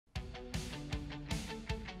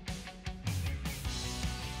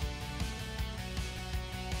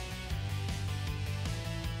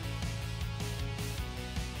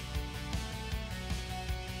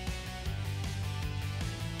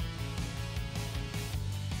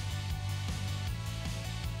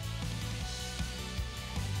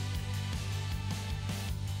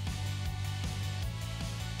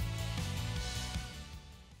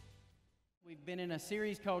been in a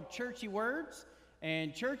series called Churchy Words,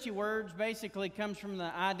 and Churchy Words basically comes from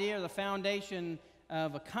the idea or the foundation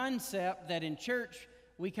of a concept that in church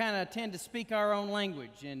we kind of tend to speak our own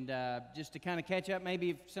language. And just to kind of catch up,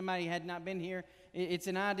 maybe if somebody had not been here, it's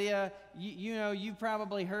an idea, you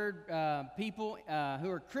probably heard people who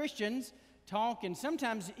are Christians talk, and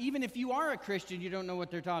sometimes even if you are a Christian, you don't know what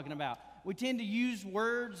they're talking about. We tend to use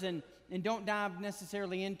words and don't dive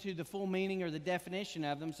necessarily into the full meaning or the definition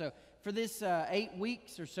of them. So for this 8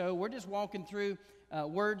 weeks or so, we're just walking through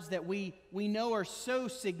words that we know are so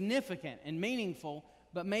significant and meaningful,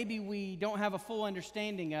 but maybe we don't have a full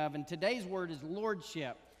understanding of. And today's word is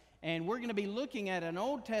Lordship. And we're going to be looking at an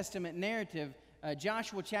Old Testament narrative,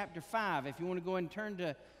 Joshua chapter 5. If you want to go and turn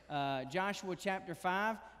to Joshua chapter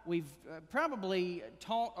 5, we've probably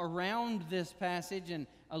taught around this passage and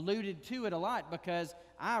alluded to it a lot because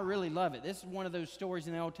I really love it. This is one of those stories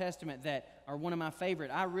in the Old Testament that are one of my favorite.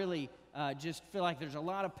 I really just feel like there's a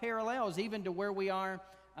lot of parallels even to where we are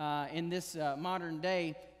in this modern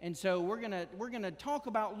day. And so we're gonna talk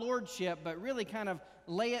about lordship, but really kind of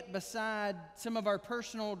lay it beside some of our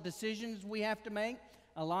personal decisions we have to make,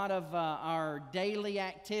 a lot of our daily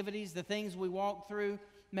activities, the things we walk through,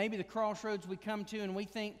 maybe the crossroads we come to, and we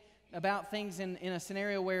think about things in a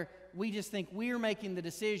scenario where we just think we're making the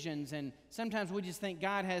decisions, and sometimes we just think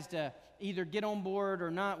God has to either get on board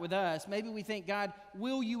or not with us. Maybe we think, God,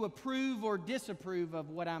 will you approve or disapprove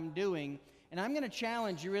of what I'm doing? And I'm going to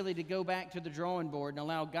challenge you really to go back to the drawing board and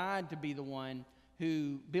allow God to be the one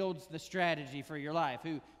who builds the strategy for your life,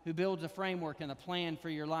 who builds a framework and a plan for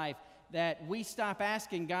your life, that we stop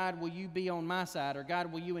asking, God, will you be on my side, or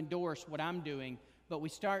God, will you endorse what I'm doing? But we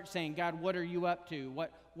start saying, God, what are you up to?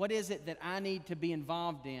 What is it that I need to be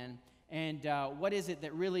involved in? And what is it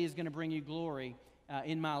that really is going to bring you glory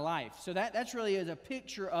in my life? So that's really is a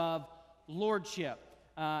picture of lordship.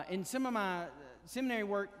 In some of my seminary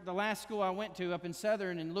work, the last school I went to up in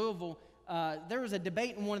Southern in Louisville, there was a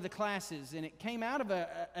debate in one of the classes, and it came out of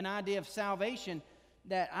an idea of salvation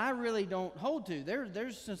that I really don't hold to.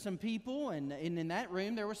 There's some people, and in that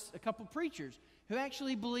room there was a couple preachers who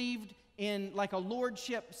actually believed in like a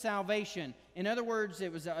lordship salvation. In other words,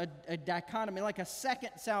 it was a dichotomy, like a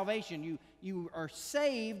second salvation. You are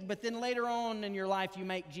saved, but then later on in your life you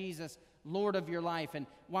make Jesus Lord of your life. And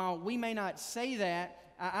while we may not say that,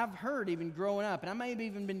 I've heard even growing up, and I may have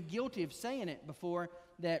even been guilty of saying it before,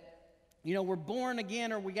 that we're born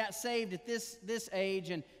again or we got saved at this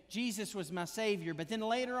age and Jesus was my Savior. But then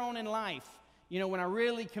later on in life, when I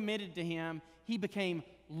really committed to Him, He became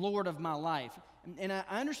Lord of my life. And I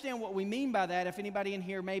understand what we mean by that, if anybody in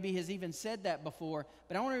here maybe has even said that before.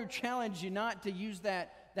 But I want to challenge you not to use that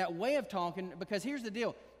way of talking, because here's the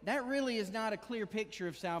deal. That really is not a clear picture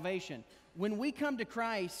of salvation. When we come to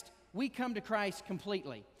Christ, we come to Christ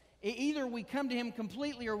completely. Either we come to Him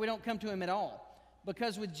completely or we don't come to Him at all.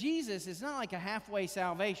 Because with Jesus, it's not like a halfway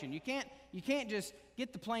salvation. You can't just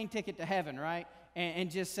get the plane ticket to heaven, right? And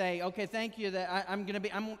just say, okay, thank you that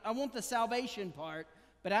I want the salvation part,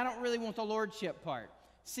 but I don't really want the lordship part.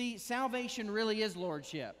 See, salvation really is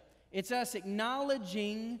lordship. It's us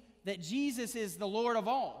acknowledging that Jesus is the Lord of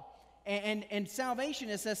all. And salvation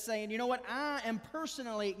is us saying, you know what, I am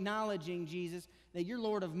personally acknowledging, Jesus, that you're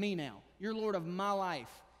Lord of me now. You're Lord of my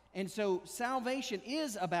life. And so salvation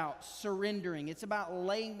is about surrendering. It's about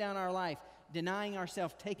laying down our life, denying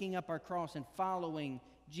ourselves, taking up our cross, and following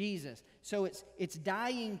Jesus. So it's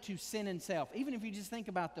dying to sin and self. Even if you just think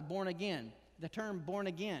about the born again, the term born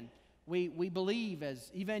again, we believe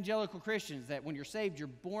as evangelical Christians that when you're saved, you're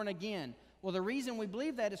born again. Well, the reason we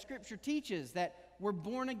believe that is Scripture teaches that we're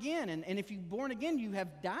born again. And if you're born again, you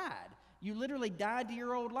have died. You literally died to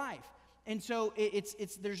your old life. And so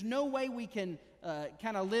there's no way we can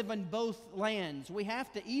kind of live in both lands. We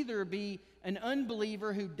have to either be an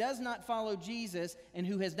unbeliever who does not follow Jesus and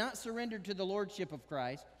who has not surrendered to the lordship of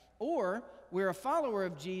Christ, or we're a follower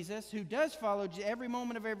of Jesus who does follow every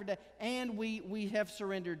moment of every day, and we have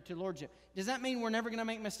surrendered to lordship. Does that mean we're never going to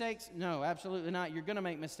make mistakes? No, absolutely not. You're going to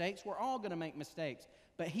make mistakes. We're all going to make mistakes.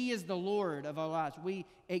 But He is the Lord of our lives. We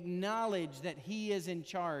acknowledge that He is in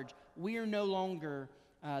charge. We are no longer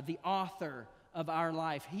the author of our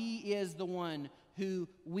life. He is the one who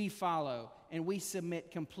we follow, and we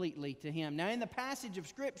submit completely to Him. Now, in the passage of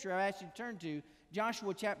Scripture I asked you to turn to,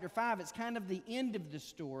 Joshua chapter 5, it's kind of the end of the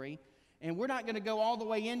story, and we're not going to go all the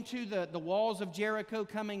way into the walls of Jericho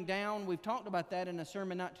coming down. We've talked about that in a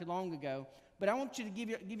sermon not too long ago, but I want you to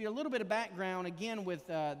give you a little bit of background again with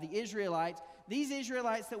the Israelites. These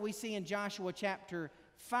Israelites that we see in Joshua chapter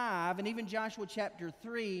 5 and even Joshua chapter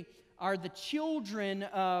 3 are the children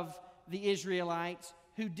of the Israelites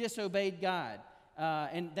who disobeyed God.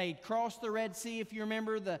 and they crossed the Red Sea. If you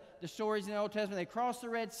remember the stories in the Old Testament, they crossed the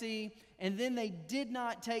Red Sea, and then they did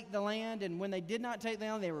not take the land. And when they did not take the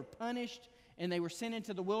land, they were punished, and they were sent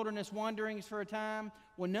into the wilderness wanderings for a time.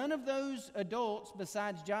 Well, none of those adults,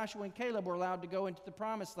 besides Joshua and Caleb, were allowed to go into the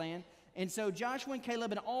Promised Land. And so Joshua and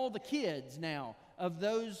Caleb and all the kids now of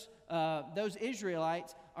those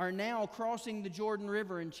Israelites are now crossing the Jordan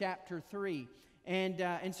River in chapter 3.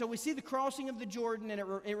 And so we see the crossing of the Jordan, and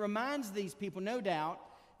it reminds these people, no doubt,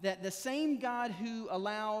 that the same God who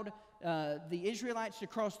allowed the Israelites to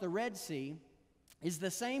cross the Red Sea is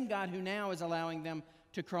the same God who now is allowing them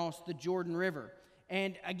to cross the Jordan River.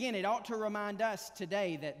 And again, it ought to remind us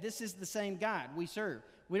today that this is the same God we serve.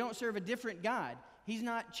 We don't serve a different God. He's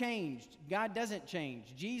not changed. God doesn't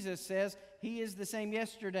change. Jesus says He is the same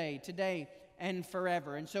yesterday, today, and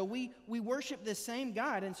forever. And so we worship this same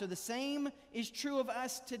God, and so the same is true of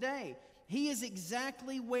us today. He is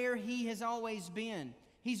exactly where He has always been.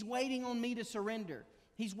 He's waiting on me to surrender.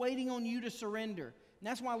 He's waiting on you to surrender. And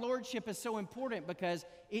that's why Lordship is so important, because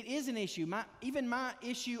it is an issue. Even my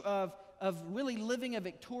issue of really living a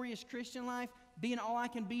victorious Christian life, being all I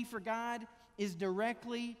can be for God, is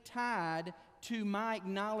directly tied to my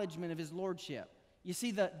acknowledgement of His Lordship. You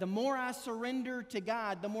see, the more I surrender to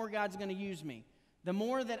God, the more God's going to use me. The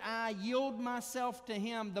more that I yield myself to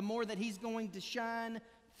Him, the more that He's going to shine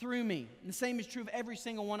through me. And the same is true of every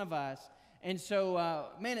single one of us. And so,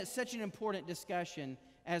 man, it's such an important discussion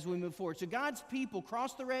as we move forward. So God's people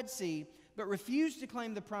crossed the Red Sea, but refused to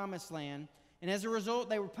claim the Promised Land. And as a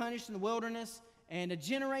result, they were punished in the wilderness. And a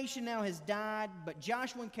generation now has died, but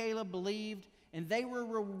Joshua and Caleb believed, and they were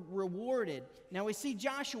rewarded. Now we see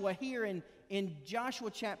Joshua here in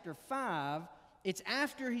Joshua chapter 5. It's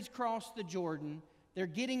after he's crossed the Jordan. They're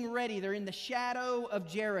getting ready. They're in the shadow of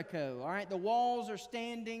Jericho. All right, the walls are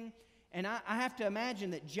standing. And I have to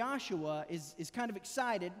imagine that Joshua is kind of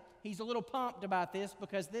excited. He's a little pumped about this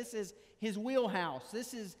because this is his wheelhouse.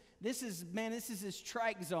 This is his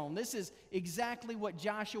strike zone. This is exactly what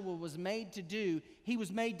Joshua was made to do. He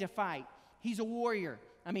was made to fight. He's a warrior.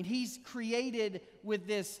 I mean, he's created with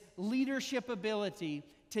this leadership ability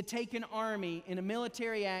to take an army in a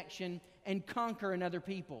military action and conquer another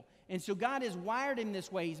people. And so God has wired him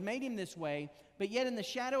this way. He's made him this way. But yet in the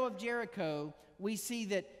shadow of Jericho, we see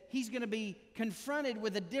that he's going to be confronted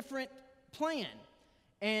with a different plan.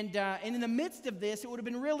 And in the midst of this, it would have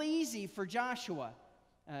been real easy for Joshua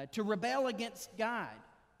to rebel against God,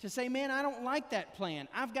 to say, man, I don't like that plan.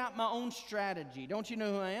 I've got my own strategy. Don't you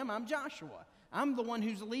know who I am? I'm Joshua. I'm the one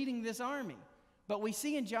who's leading this army. But we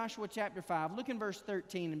see in Joshua chapter 5, look in verse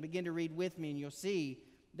 13 and begin to read with me, and you'll see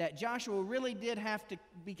that Joshua really did have to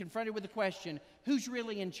be confronted with the question, who's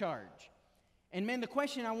really in charge? And man, the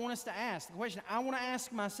question I want us to ask, the question I want to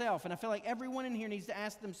ask myself, and I feel like everyone in here needs to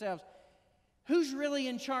ask themselves, who's really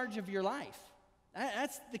in charge of your life?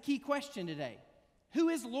 That's the key question today. Who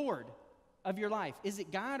is Lord of your life? Is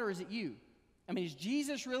it God or is it you? I mean, is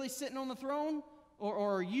Jesus really sitting on the throne?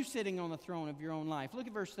 Or are you sitting on the throne of your own life? Look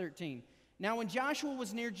at verse 13. Now when Joshua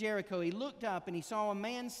was near Jericho, he looked up and he saw a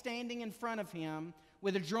man standing in front of him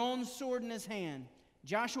with a drawn sword in his hand.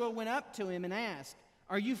 Joshua went up to him and asked,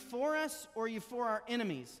 are you for us or are you for our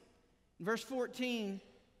enemies? In verse 14,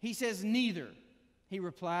 he says, neither, he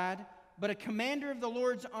replied, but a commander of the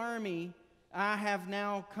Lord's army I have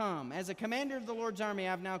now come. As a commander of the Lord's army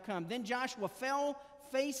I have now come. Then Joshua fell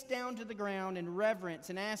face down to the ground in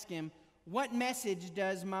reverence and asked him, what message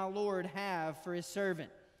does my Lord have for his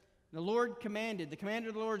servant? The Lord commanded, the commander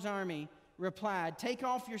of the Lord's army replied, take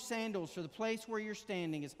off your sandals, for the place where you're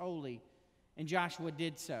standing is holy. And Joshua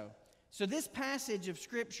did so. So this passage of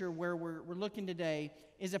Scripture where we're looking today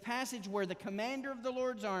is a passage where the commander of the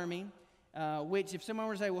Lord's army, which if someone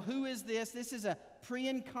were to say, well, who is this? This is a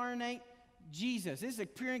pre-incarnate Jesus. This is a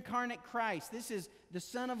pre-incarnate Christ. This is the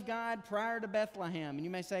Son of God prior to Bethlehem. And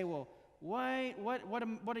you may say, well, what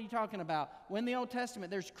are you talking about? Well, in the Old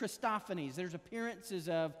Testament, there's Christophanies. There's appearances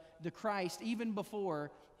of the Christ even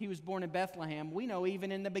before he was born in Bethlehem. We know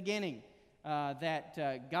even in the beginning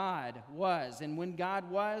that God was. And when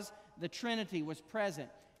God was, the Trinity was present.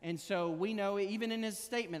 And so we know even in his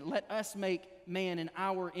statement, let us make man in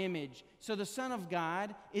our image. So the Son of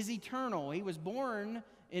God is eternal. He was born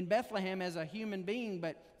in Bethlehem as a human being,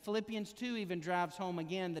 but Philippians 2 even drives home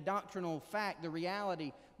again the doctrinal fact, the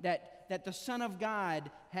reality that the Son of God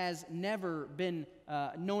has never been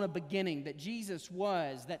known a beginning, that Jesus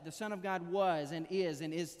was, that the Son of God was and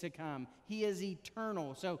is to come. He is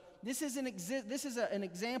eternal. So this is an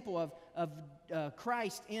example of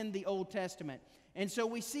Christ in the Old Testament. And so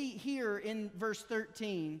we see here in verse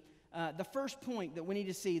 13 the first point that we need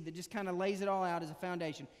to see that just kind of lays it all out as a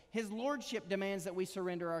foundation. His Lordship demands that we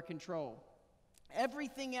surrender our control.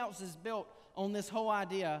 Everything else is built on this whole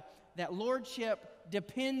idea that Lordship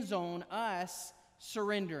depends on us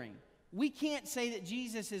surrendering. We can't say that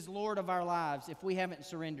Jesus is Lord of our lives if we haven't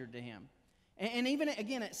surrendered to Him. And even,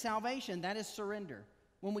 again, at salvation, that is surrender.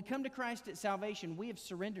 When we come to Christ at salvation, we have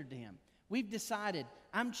surrendered to Him. We've decided,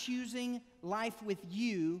 I'm choosing life with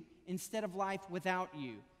you instead of life without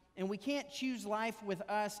you. And we can't choose life with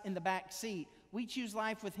us in the back seat. We choose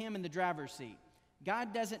life with Him in the driver's seat.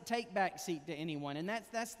 God doesn't take back seat to anyone. And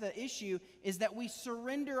that's the issue, is that we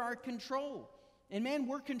surrender our control. And man,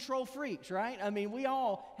 we're control freaks, right? I mean, we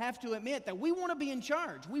all have to admit that we want to be in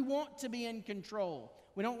charge. We want to be in control.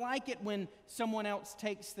 We don't like it when someone else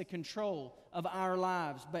takes the control of our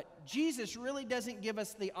lives. But Jesus really doesn't give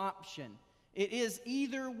us the option. It is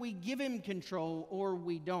either we give Him control or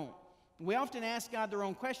we don't. We often ask God the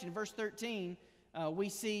wrong question. In verse 13, we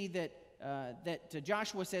see that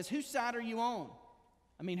Joshua says, whose side are you on?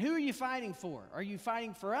 I mean, who are you fighting for? Are you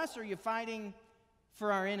fighting for us, or are you fighting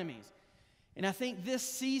for our enemies? And I think this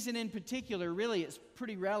season in particular really is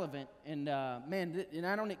pretty relevant. And and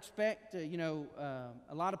I don't expect a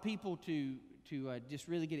lot of people to just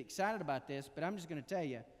really get excited about this, but I'm just going to tell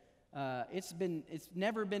you, it's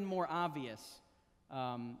never been more obvious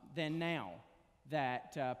than now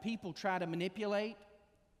that people try to manipulate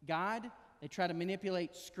God. They try to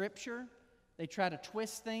manipulate Scripture. They try to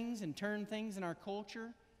twist things and turn things in our culture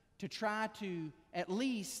to try to at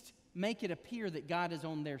least make it appear that God is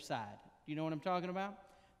on their side. Do you know what I'm talking about?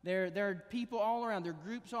 There are people all around, there are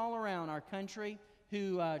groups all around our country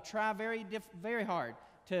who try very hard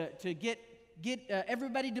to get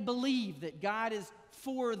everybody to believe that God is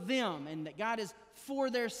for them and that God is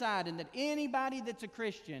for their side, and that anybody that's a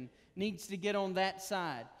Christian needs to get on that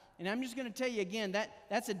side. And I'm just going to tell you again,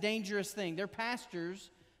 that's a dangerous thing. There are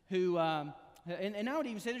pastors who, and I would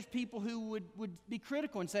even say there's people who would be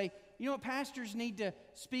critical and say, you know what, pastors need to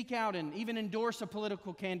speak out and even endorse a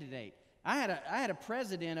political candidate. I had a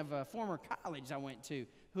president of a former college I went to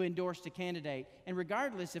who endorsed a candidate, and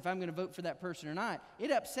regardless if I'm going to vote for that person or not,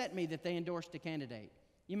 it upset me that they endorsed a candidate.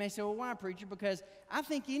 You may say, well, why, preacher? Because I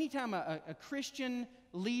think anytime a Christian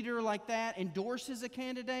leader like that endorses a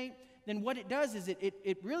candidate, then what it does is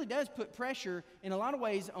it really does put pressure in a lot of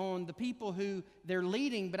ways on the people who they're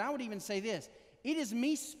leading. But I would even say this, it is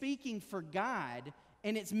me speaking for God,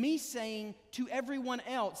 and it's me saying to everyone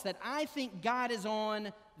else that I think God is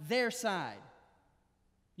on their side.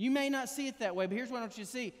 You may not see it that way, but here's what I want you to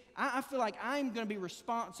see. I feel like I'm going to be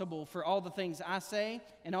responsible for all the things I say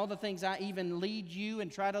and all the things I even lead you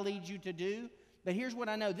and try to lead you to do. But here's what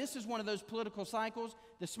I know. This is one of those political cycles.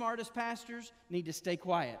 The smartest pastors need to stay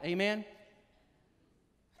quiet. Amen?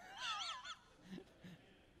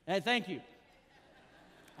 Hey, thank you.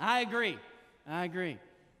 I agree.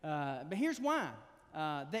 But here's why.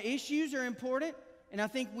 The issues are important, and I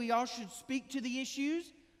think we all should speak to the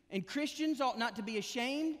issues. And Christians ought not to be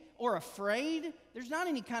ashamed or afraid. There's not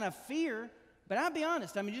any kind of fear. But I'll be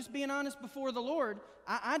honest. I mean, just being honest before the Lord,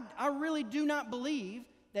 I really do not believe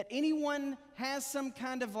that anyone has some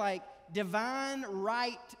kind of like divine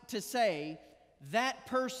right to say that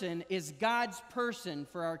person is God's person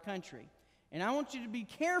for our country. And I want you to be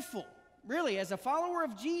careful, really, as a follower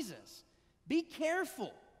of Jesus. Be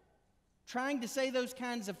careful trying to say those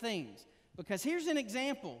kinds of things. Because here's an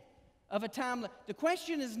example of a time. The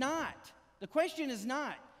question is not,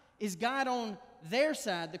 is God on their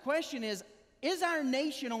side? The question is our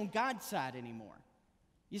nation on God's side anymore?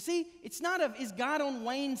 You see, it's not is God on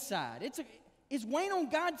Wayne's side? Is Wayne on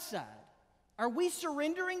God's side? Are we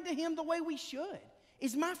surrendering to Him the way we should?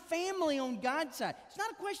 Is my family on God's side? It's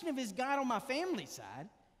not a question of is God on my family's side.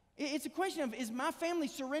 It's a question of is my family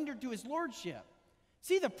surrendered to His Lordship?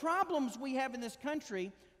 See, the problems we have in this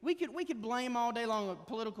country, we could blame all day long a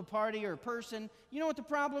political party or a person. You know what the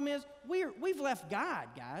problem is? We've left God,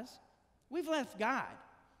 guys. We've left God.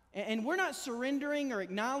 And we're not surrendering or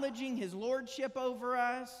acknowledging His Lordship over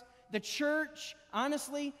us. The church,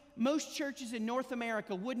 honestly, most churches in North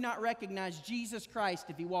America would not recognize Jesus Christ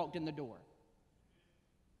if He walked in the door.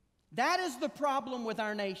 That is the problem with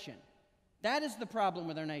our nation. That is the problem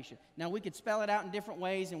with our nation. Now, we could spell it out in different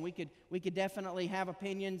ways, and we could definitely have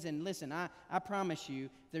opinions. And listen, I promise you,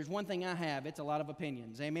 if there's one thing I have, it's a lot of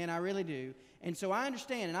opinions. Amen, I really do. And so I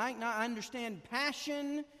understand, and I understand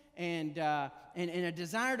passion and a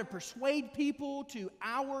desire to persuade people to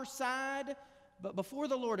our side. But before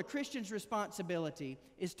the Lord, a Christian's responsibility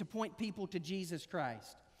is to point people to Jesus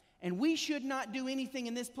Christ. And we should not do anything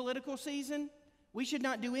in this political season We should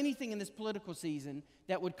not do anything in this political season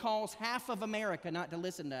that would cause half of America not to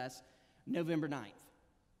listen to us November 9th.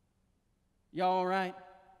 Y'all all right?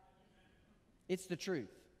 It's the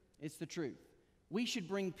truth. It's the truth. We should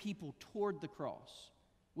bring people toward the cross.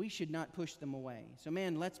 We should not push them away. So,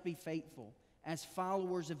 man, let's be faithful as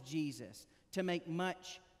followers of Jesus to make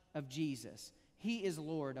much of Jesus. He is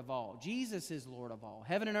Lord of all. Jesus is Lord of all.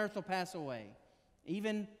 Heaven and earth will pass away.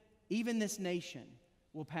 Even this nation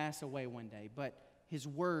will pass away one day, but His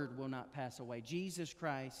word will not pass away. Jesus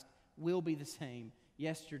Christ will be the same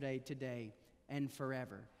yesterday, today, and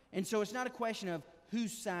forever. And so it's not a question of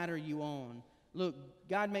whose side are you on. Look,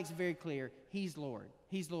 God makes it very clear, He's Lord.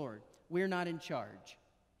 He's Lord. We're not in charge.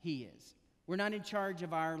 He is. We're not in charge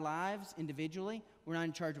of our lives individually. We're not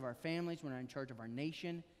in charge of our families. We're not in charge of our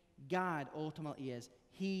nation. God ultimately is.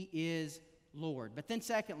 He is Lord. But then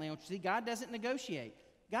secondly, I want you to see, God doesn't negotiate.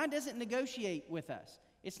 God doesn't negotiate with us.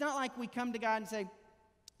 It's not like we come to God and say,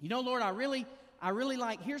 you know, Lord, I really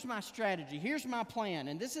like, here's my strategy, here's my plan,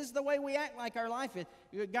 and this is the way we act like our life is.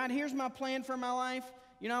 God, here's my plan for my life.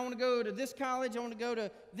 You know, I want to go to this college, I want to go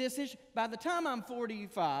to this issue. By the time I'm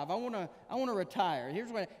 45, I want to retire.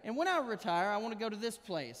 And when I retire, I want to go to this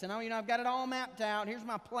place. And I've got it all mapped out. Here's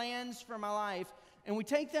my plans for my life. And we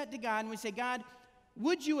take that to God and we say, God,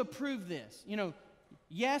 would you approve this? You know,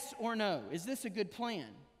 yes or no? Is this a good plan?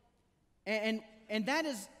 And that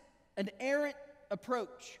is an errant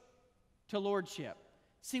approach to lordship.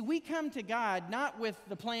 See, we come to God not with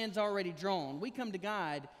the plans already drawn. We come to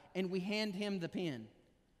God and we hand Him the pen.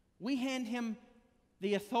 We hand Him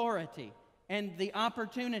the authority and the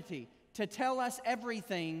opportunity to tell us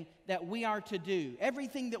everything that we are to do,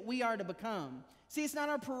 everything that we are to become. See, it's not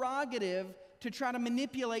our prerogative to try to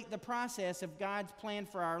manipulate the process of God's plan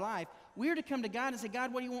for our life. We're to come to God and say,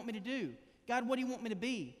 God, what do you want me to do? God, what do you want me to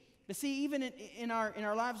be? But see, even in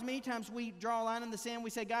our lives, many times we draw a line in the sand.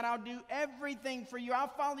 We say, God, I'll do everything for you. I'll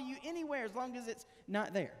follow you anywhere as long as it's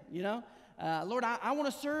not there, you know? Lord, I want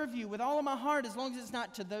to serve you with all of my heart as long as it's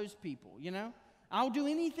not to those people, you know? I'll do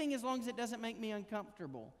anything as long as it doesn't make me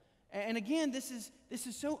uncomfortable. And again, this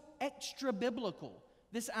is so extra biblical.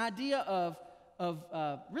 This idea of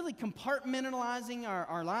really compartmentalizing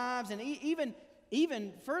our lives, and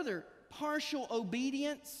even further, partial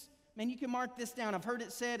obedience. Man, you can mark this down. I've heard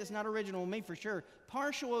it said, it's not original with me for sure.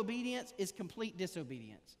 Partial obedience is complete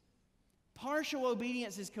disobedience. Partial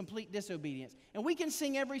obedience is complete disobedience. And we can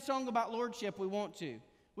sing every song about lordship we want to.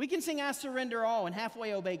 We can sing I surrender all and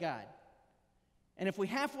halfway obey God. And if we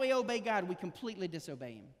halfway obey God, we completely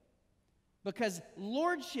disobey Him. Because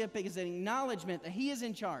lordship is an acknowledgement that He is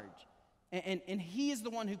in charge. And He is the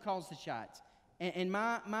one who calls the shots. And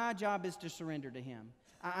my job is to surrender to Him.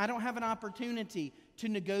 I don't have an opportunity to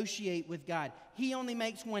negotiate with God. He only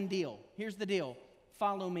makes one deal. Here's the deal.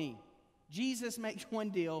 Follow me. Jesus makes one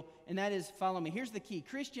deal, and that is follow me. Here's the key.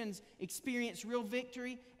 Christians experience real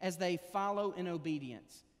victory as they follow in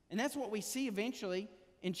obedience. And that's what we see eventually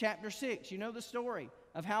in chapter 6. You know the story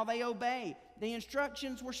of how they obey. The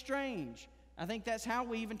instructions were strange. I think that's how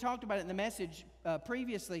we even talked about it in the message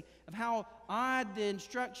previously, of how odd the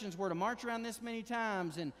instructions were to march around this many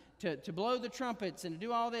times and to blow the trumpets and to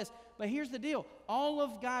do all this. But here's the deal. All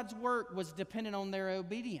of God's work was dependent on their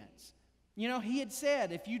obedience. You know, He had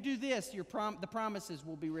said, if you do this, the promises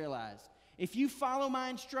will be realized. If you follow my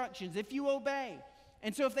instructions, if you obey.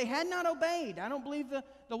 And so if they had not obeyed, I don't believe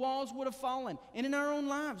the walls would have fallen. And in our own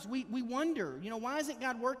lives, we wonder, you know, why isn't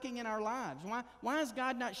God working in our lives? Why is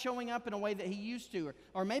God not showing up in a way that He used to?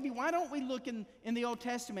 Or maybe why don't we look in the Old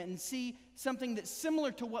Testament and see something that's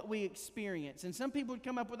similar to what we experience? And some people would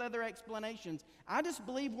come up with other explanations. I just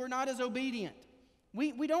believe we're not as obedient.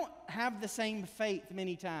 We don't have the same faith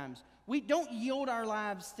many times. We don't yield our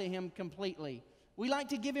lives to Him completely. We like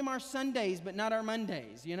to give Him our Sundays, but not our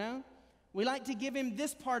Mondays, you know? We like to give Him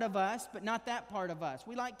this part of us, but not that part of us.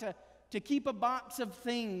 We like to keep a box of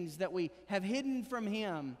things that we have hidden from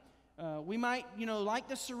Him. We might, like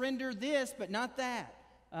to surrender this, but not that.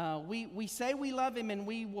 We say we love Him and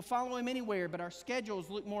we will follow Him anywhere, but our schedules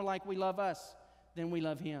look more like we love us than we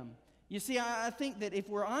love Him. You see, I think that if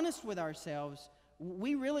we're honest with ourselves,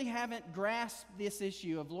 we really haven't grasped this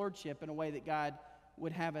issue of lordship in a way that God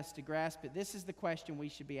would have us to grasp it. This is the question we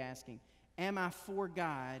should be asking. Am I for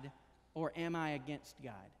God or am I against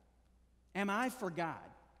God? Am I for God?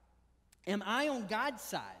 Am I on God's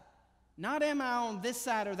side? Not am I on this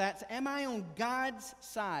side or that side. Am I on God's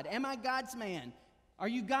side? Am I God's man? Are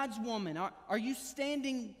you God's woman? Are you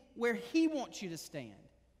standing where He wants you to stand?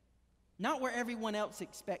 Not where everyone else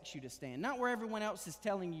expects you to stand. Not where everyone else is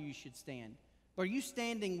telling you should stand. But are you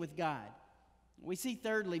standing with God? We see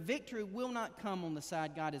thirdly, victory will not come on the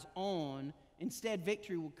side God is on Instead,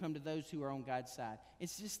 victory will come to those who are on God's side.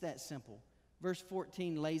 It's just that simple. Verse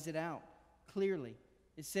 14 lays it out clearly.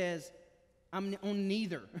 It says, I'm on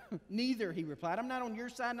neither. Neither, he replied. I'm not on your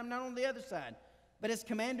side and I'm not on the other side. But as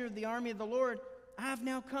commander of the army of the Lord, I've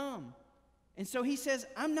now come. And so he says,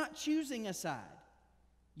 I'm not choosing a side.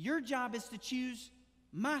 Your job is to choose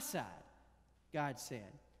my side, God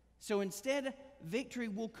said. So instead, victory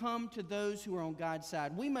will come to those who are on God's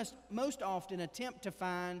side. We must most often attempt to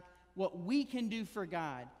find what we can do for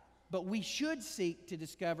God, but we should seek to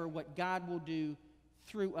discover what God will do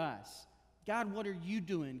through us. God, what are you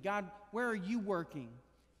doing? God, where are you working?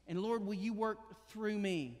 And Lord, will you work through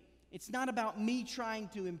me? It's not about me trying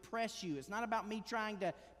to impress you. It's not about me trying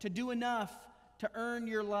to do enough to earn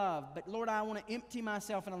your love. But Lord, I want to empty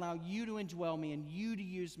myself and allow you to indwell me and you to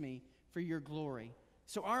use me for your glory.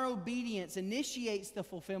 So our obedience initiates the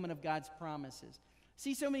fulfillment of God's promises.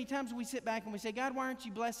 See, so many times we sit back and we say, God, why aren't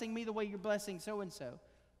you blessing me the way you're blessing so-and-so?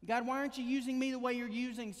 God, why aren't you using me the way you're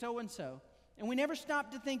using so-and-so? And we never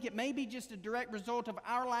stop to think it may be just a direct result of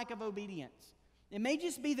our lack of obedience. It may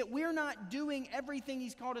just be that we're not doing everything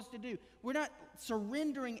He's called us to do. We're not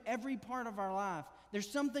surrendering every part of our life. There's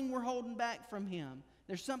something we're holding back from Him.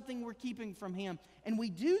 There's something we're keeping from Him. And we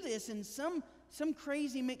do this in some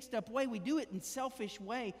crazy mixed up way. We do it in selfish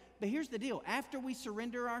way. But here's the deal. After we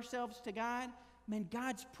surrender ourselves to God, man,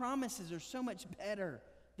 God's promises are so much better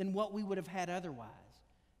than what we would have had otherwise.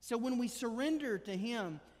 So when we surrender to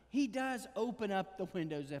Him, He does open up the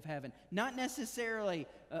windows of heaven. Not necessarily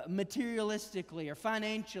materialistically or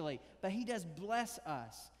financially, but He does bless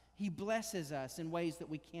us. He blesses us in ways that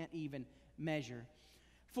we can't even measure.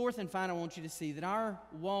 Fourth and final, I want you to see that our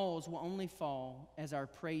walls will only fall as our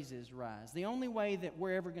praises rise. The only way that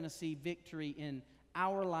we're ever going to see victory in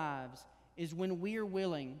our lives is when we are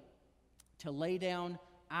willing to lay down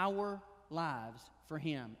our lives for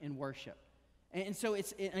Him in worship. And so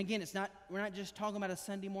we're not just talking about a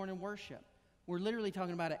Sunday morning worship. We're literally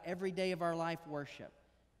talking about an every day of our life worship.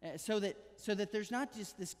 So that there's not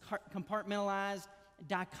just this compartmentalized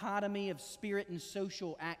dichotomy of spirit and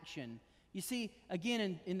social action. You see,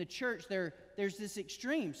 again, in the church, there's this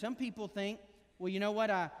extreme. Some people think, well, you know what,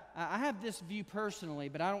 I have this view personally,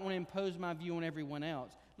 but I don't want to impose my view on everyone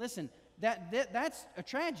else. Listen, that's a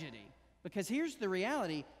tragedy, because here's the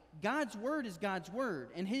reality. God's Word is God's Word,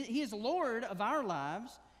 and He is Lord of our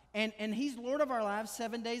lives, and He's Lord of our lives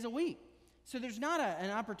 7 days a week. So there's not an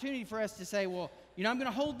opportunity for us to say, well, you know, I'm going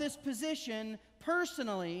to hold this position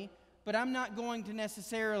personally, but I'm not going to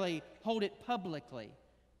necessarily hold it publicly.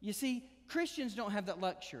 You see, Christians don't have that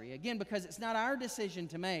luxury, again, because it's not our decision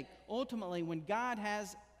to make. Ultimately, when God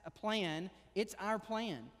has a plan, it's our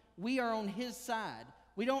plan. We are on His side.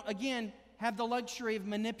 We don't, again, have the luxury of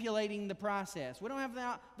manipulating the process. We don't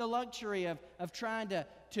have the luxury of trying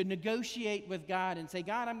to negotiate with God and say,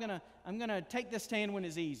 God, I'm gonna take this stand when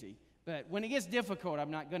it's easy. But when it gets difficult, I'm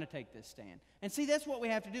not going to take this stand. And see, that's what we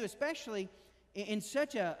have to do, especially in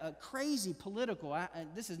such a crazy political,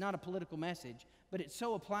 this is not a political message, but it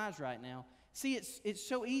so applies right now. See, it's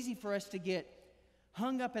so easy for us to get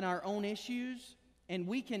hung up in our own issues, and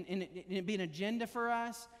it be an agenda for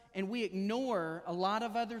us, and we ignore a lot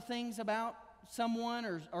of other things about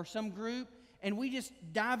someone or some group, and we just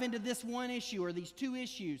dive into this one issue or these two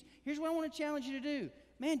issues. Here's what I want to challenge you to do.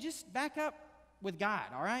 Man, just back up with God,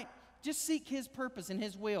 all right? Just seek His purpose and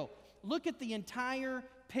His will. Look at the entire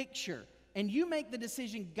picture, and you make the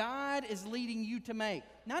decision God is leading you to make.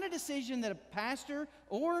 Not a decision that a pastor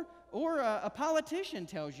or a politician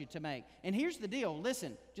tells you to make. And here's the deal.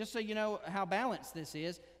 Listen, just so you know how balanced this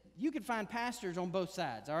is, you can find pastors on both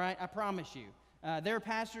sides, all right? I promise you. There are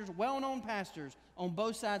pastors, well-known pastors, on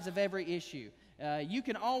both sides of every issue. You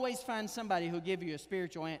can always find somebody who'll give you a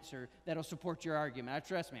spiritual answer that'll support your argument.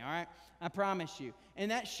 Trust me, all right? I promise you. And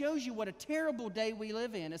that shows you what a terrible day we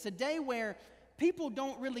live in. It's a day where people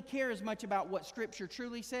don't really care as much about what Scripture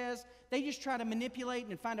truly says. They just try to manipulate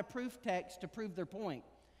and find a proof text to prove their point.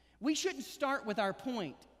 We shouldn't start with our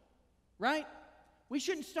point, right? We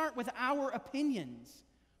shouldn't start with our opinions.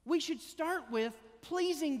 We should start with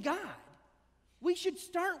pleasing God. We should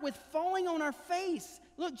start with falling on our face.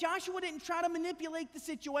 Look, Joshua didn't try to manipulate the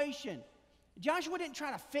situation. Joshua didn't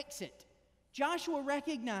try to fix it. Joshua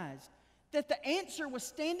recognized that the answer was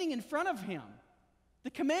standing in front of him. The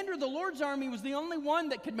commander of the Lord's army was the only one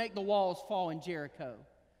that could make the walls fall in Jericho.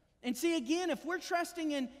 And see, again, if we're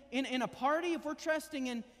trusting in a party, if we're trusting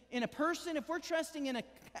in a person, if we're trusting in a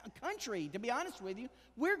country, to be honest with you,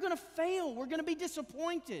 we're going to fail. We're going to be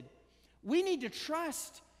disappointed. We need to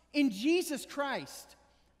trust in Jesus Christ.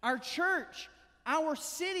 Our church, our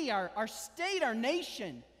city, our state, our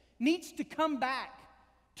nation needs to come back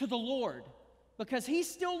to the Lord. because He's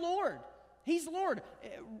still Lord. He's Lord.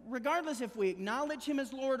 Regardless if we acknowledge Him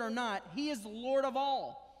as Lord or not, He is Lord of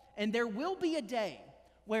all. And there will be a day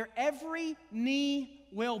where every knee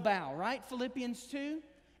will bow, right? Philippians 2.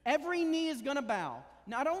 Every knee is going to bow.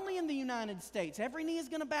 Not only in the United States, every knee is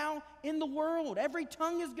going to bow in the world. Every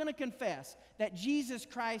tongue is going to confess that Jesus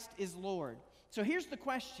Christ is Lord. So here's the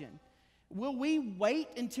question. Will we wait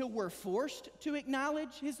until we're forced to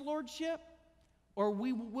acknowledge His Lordship? Or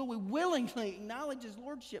will we willingly acknowledge His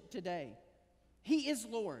Lordship today? He is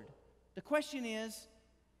Lord. The question is,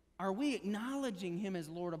 are we acknowledging Him as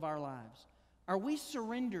Lord of our lives? Are we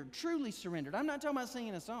surrendered, truly surrendered? I'm not talking about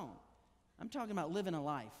singing a song. I'm talking about living a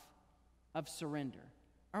life of surrender.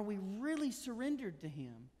 Are we really surrendered to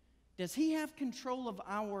Him? Does He have control of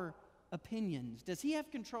our opinions? Does He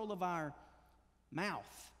have control of our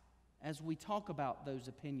mouth as we talk about those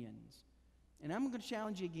opinions? And I'm going to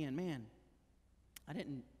challenge you again. Man, I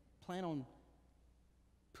didn't plan on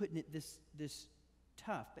putting it this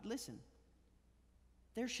tough. But listen,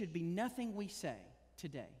 there should be nothing we say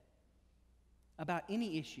today about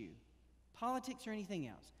any issue, politics or anything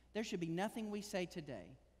else. There should be nothing we say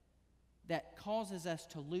today that causes us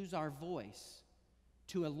to lose our voice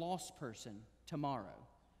to a lost person tomorrow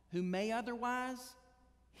who may otherwise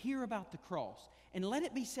hear about the cross. And let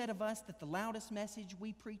it be said of us that the loudest message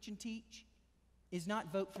we preach and teach is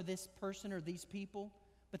not vote for this person or these people,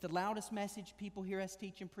 but the loudest message people hear us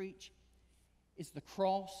teach and preach is the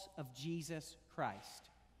cross of Jesus Christ.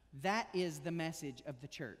 That is the message of the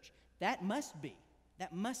church. That must be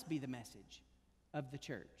the message of the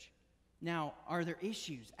church. Now, are there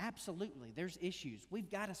issues? Absolutely, there's issues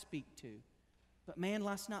we've got to speak to. But man,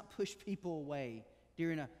 let's not push people away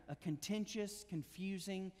during a contentious,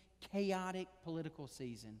 confusing, chaotic political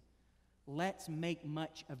season. Let's make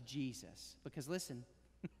much of Jesus. Because listen,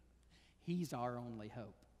 He's our only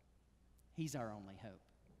hope. He's our only hope.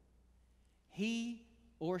 He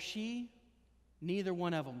or she, neither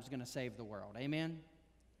one of them is going to save the world. Amen?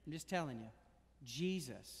 I'm just telling you,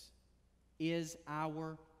 Jesus is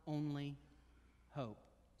our only hope.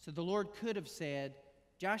 So the Lord could have said,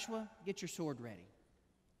 Joshua, get your sword ready.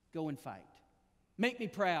 Go and fight. Make me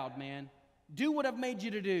proud, man. Do what I've made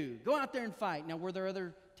you to do. Go out there and fight. Now, were there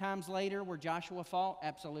other times later where Joshua fought?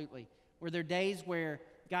 Absolutely. Were there days where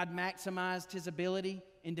God maximized His ability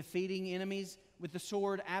in defeating enemies with the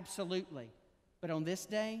sword? Absolutely. But on this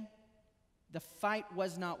day, the fight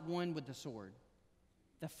was not won with the sword.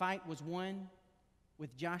 The fight was won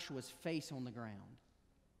with Joshua's face on the ground.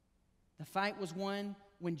 The fight was won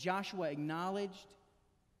when Joshua acknowledged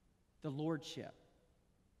the lordship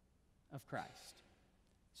of Christ.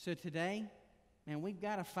 So today, man, we've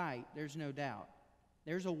got to fight, there's no doubt.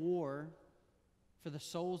 There's a war for the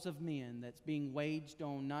souls of men that's being waged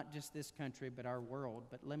on not just this country, but our world.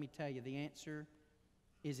 But let me tell you, the answer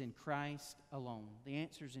is in Christ alone. The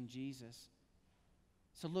answer is in Jesus.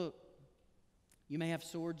 So look, you may have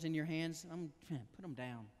swords in your hands. Put them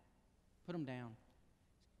down. Put them down.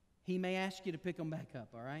 He may ask you to pick them back up,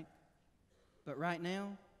 all right? But right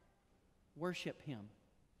now, worship Him.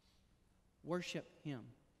 Worship Him.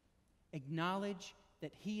 Acknowledge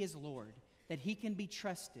that He is Lord, that He can be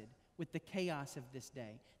trusted with the chaos of this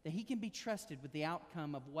day, that He can be trusted with the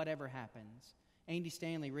outcome of whatever happens. Andy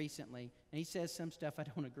Stanley recently, and he says some stuff I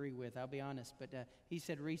don't agree with, I'll be honest, but he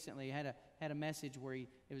said recently, had a message where it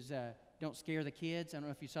was, don't scare the kids. I don't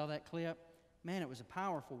know if you saw that clip. Man, it was a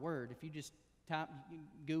powerful word. If you just type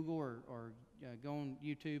Google or go on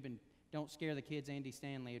YouTube and don't scare the kids, Andy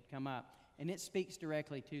Stanley, it'd come up. And it speaks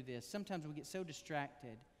directly to this. Sometimes we get so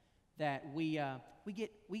distracted that we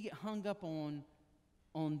get hung up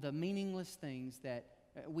on the meaningless things that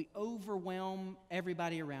we overwhelm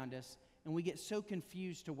everybody around us, and we get so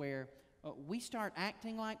confused to where we start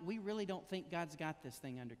acting like we really don't think God's got this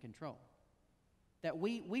thing under control. That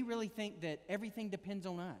we really think that everything depends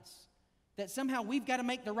on us. That somehow we've got to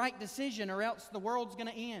make the right decision or else the world's going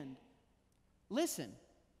to end. Listen,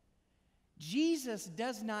 Jesus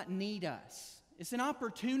does not need us. It's an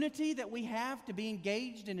opportunity that we have to be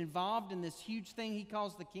engaged and involved in this huge thing He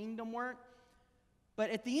calls the kingdom work.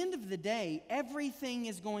 But at the end of the day, everything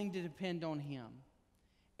is going to depend on Him.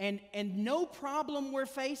 And no problem we're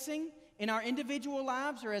facing in our individual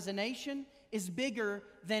lives or as a nation is bigger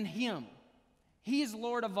than Him. He is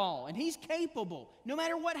Lord of all, and He's capable. No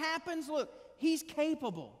matter what happens, look, He's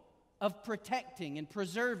capable of protecting and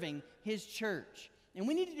preserving His church. And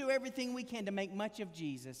we need to do everything we can to make much of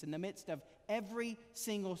Jesus in the midst of every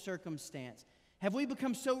single circumstance. Have we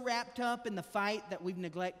become so wrapped up in the fight that we've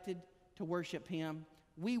neglected to worship Him?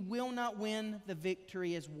 We will not win the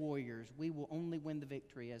victory as warriors. We will only win the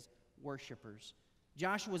victory as worshipers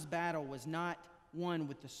Joshua's battle was not won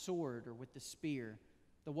with the sword or with the spear.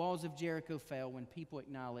 The walls of Jericho fell when people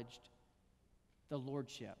acknowledged the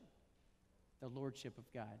Lordship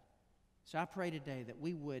of God. So I pray today that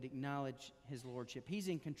we would acknowledge His Lordship. He's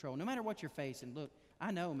in control. No matter what you're facing, look,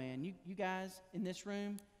 I know, man, you guys in this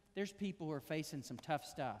room, there's people who are facing some tough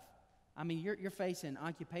stuff. I mean, you're facing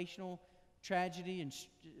occupational tragedy and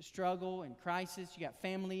struggle and crisis. You got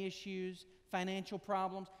family issues, financial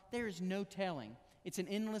problems. There is no telling. It's an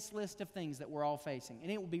endless list of things that we're all facing.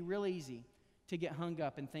 And it will be real easy to get hung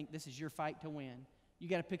up and think this is your fight to win. You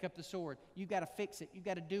got to pick up the sword. You got to fix it. You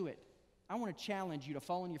got to do it. I want to challenge you to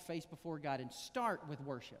fall on your face before God and start with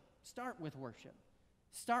worship. Start with worship.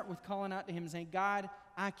 Start with calling out to Him and saying, God,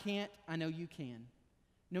 I can't. I know You can.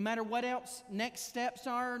 No matter what else next steps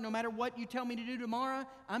are, no matter what You tell me to do tomorrow,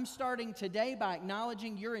 I'm starting today by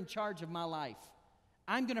acknowledging You're in charge of my life.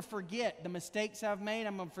 I'm going to forget the mistakes I've made.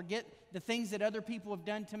 I'm going to forget the things that other people have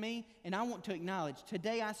done to me. And I want to acknowledge,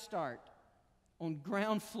 today I start on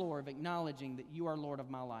ground floor of acknowledging that You are Lord of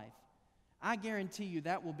my life. I guarantee you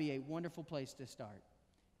that will be a wonderful place to start.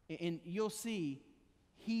 And you'll see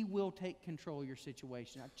He will take control of your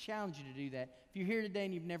situation. I challenge you to do that. If you're here today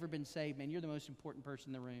and you've never been saved, man, you're the most important person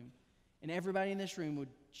in the room. And everybody in this room would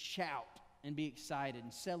shout and be excited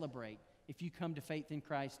and celebrate if you come to faith in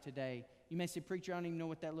Christ today. You may say, preacher, I don't even know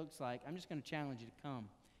what that looks like. I'm just going to challenge you to come.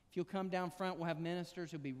 If you'll come down front, we'll have ministers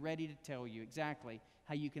who'll be ready to tell you exactly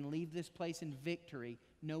how you can leave this place in victory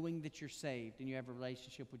knowing that you're saved and you have a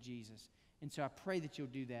relationship with Jesus. And so I pray that you'll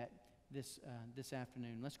do that this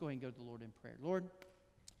afternoon. Let's go ahead and go to the Lord in prayer. Lord,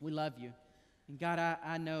 we love You. And God,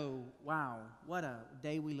 I know, wow, what a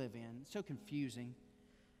day we live in. It's so confusing.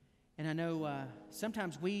 And I know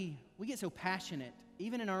sometimes we get so passionate,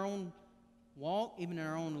 even in our own walk, even in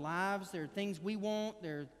our own lives. There are things we want.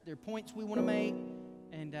 There are points we want to make.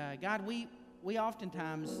 And God, we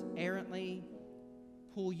oftentimes errantly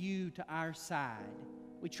pull You to our side.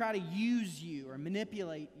 We try to use You or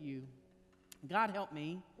manipulate You. God, help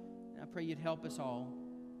me. I pray You'd help us all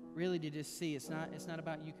really to just see it's not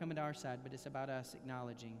about You coming to our side, but it's about us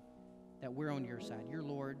acknowledging that we're on Your side. You're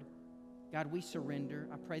Lord. God, we surrender.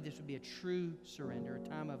 I pray this would be a true surrender, a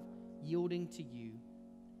time of yielding to You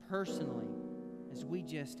personally as we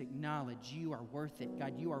just acknowledge You are worth it.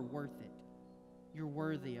 God, You are worth it. You're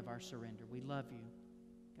worthy of our surrender. We love You.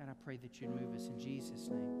 God, I pray that You'd move us in Jesus'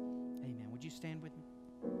 name. Amen. Would you stand with me?